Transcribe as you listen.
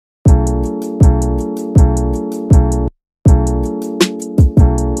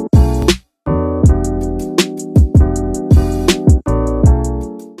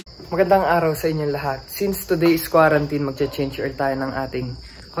Magandang araw sa inyong lahat. Since today is quarantine, magche-change oil tayo ng ating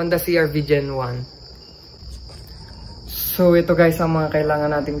Honda Crv Gen 1. So ito guys ang mga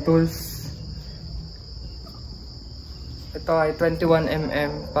kailangan nating tools. Ito ay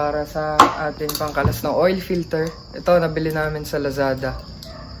 21mm para sa ating pangkalas ng oil filter. Ito nabili namin sa Lazada.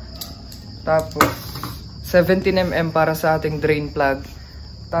 Tapos 17mm para sa ating drain plug.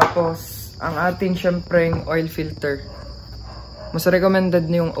 Tapos ang ating syempreng oil filter. Mas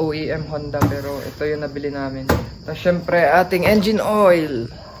recommended yung OEM Honda pero ito yung nabili namin. Tapos syempre ating engine oil.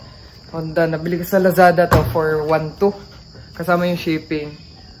 Honda, nabili ko sa Lazada to for 1.2. Kasama yung shipping.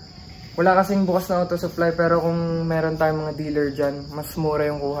 Wala kasing bukas na auto supply pero kung meron tayong mga dealer dyan, mas mura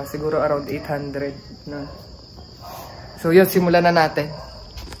yung kuha. Siguro around 800 na. So yun, simulan na natin.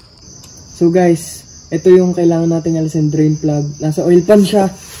 So guys, ito yung kailangan natin alisin drain plug. Nasa oil pan siya,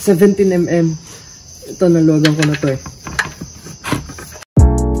 17mm. Ito, naluwagan ko na to eh.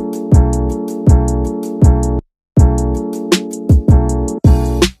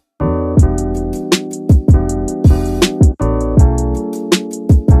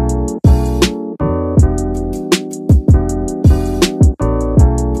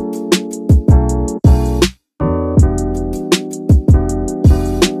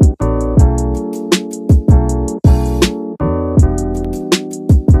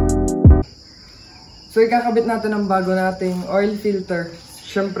 So ikakabit natin ang bago nating oil filter.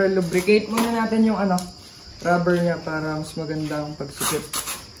 Syempre lubricate muna natin yung rubber niya para mas magandang pagsikip.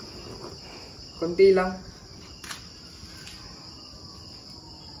 Konti lang.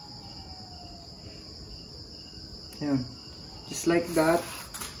 Yan. Just like that.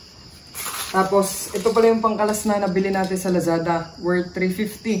 Tapos ito pala yung pangkalas na nabili natin sa Lazada, worth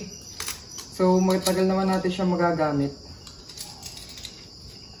 350. So matagal naman natin siya magagamit.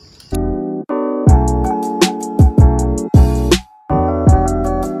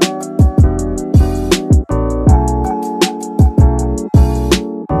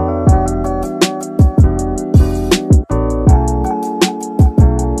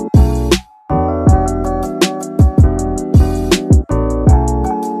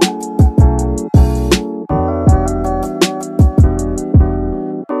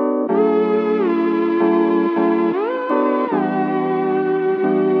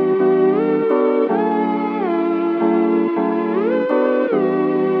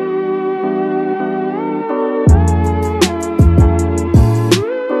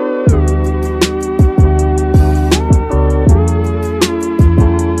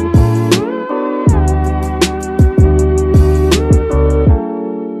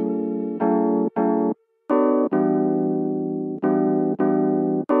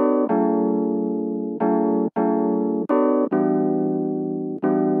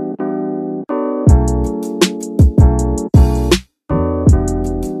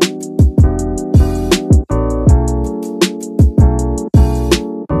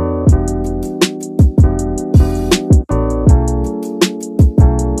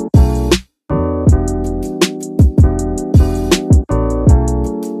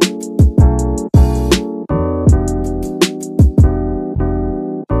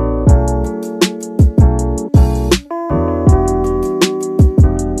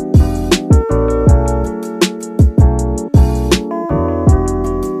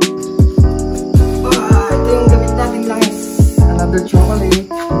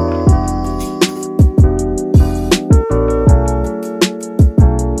 Chocolate.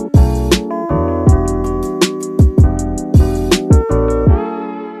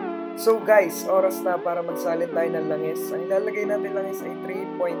 So guys, oras na para magsalin tayo ng langis. Ang ilalagay natin langis ay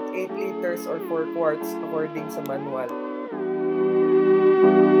 3.8 liters or 4 quarts according sa manual.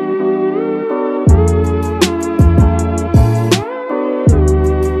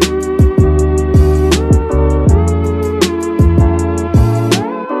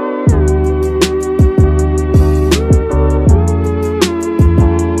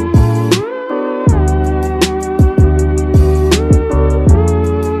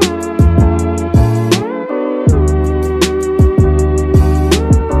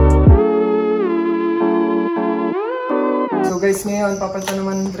 Guys, ngayon papalitan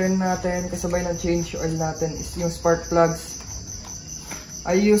naman rin natin kasabay ng change oil natin is yung spark plugs.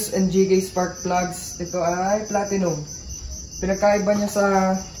 I use NGK spark plugs. Ito ay platinum. Pinagkaiba niya sa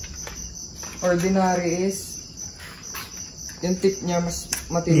ordinary is yung tip niya mas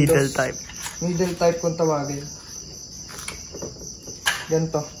matindos. Needle type. Needle type kung tawagin.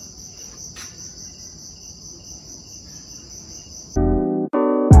 Ganito.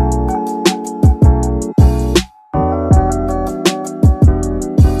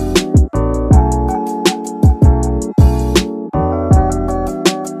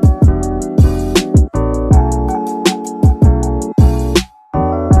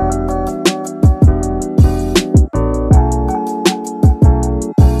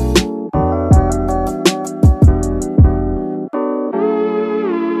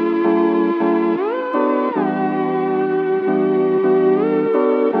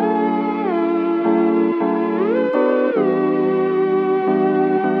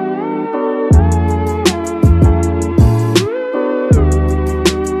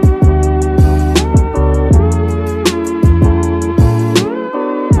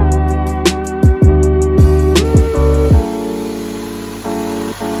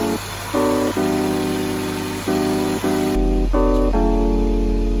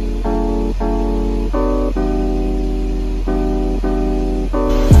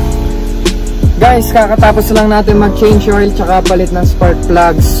 Guys, kakatapos lang natin mag-change oil tsaka palit ng spark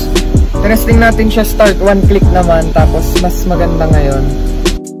plugs. Testing natin siya start, 1 click naman, tapos mas maganda ngayon.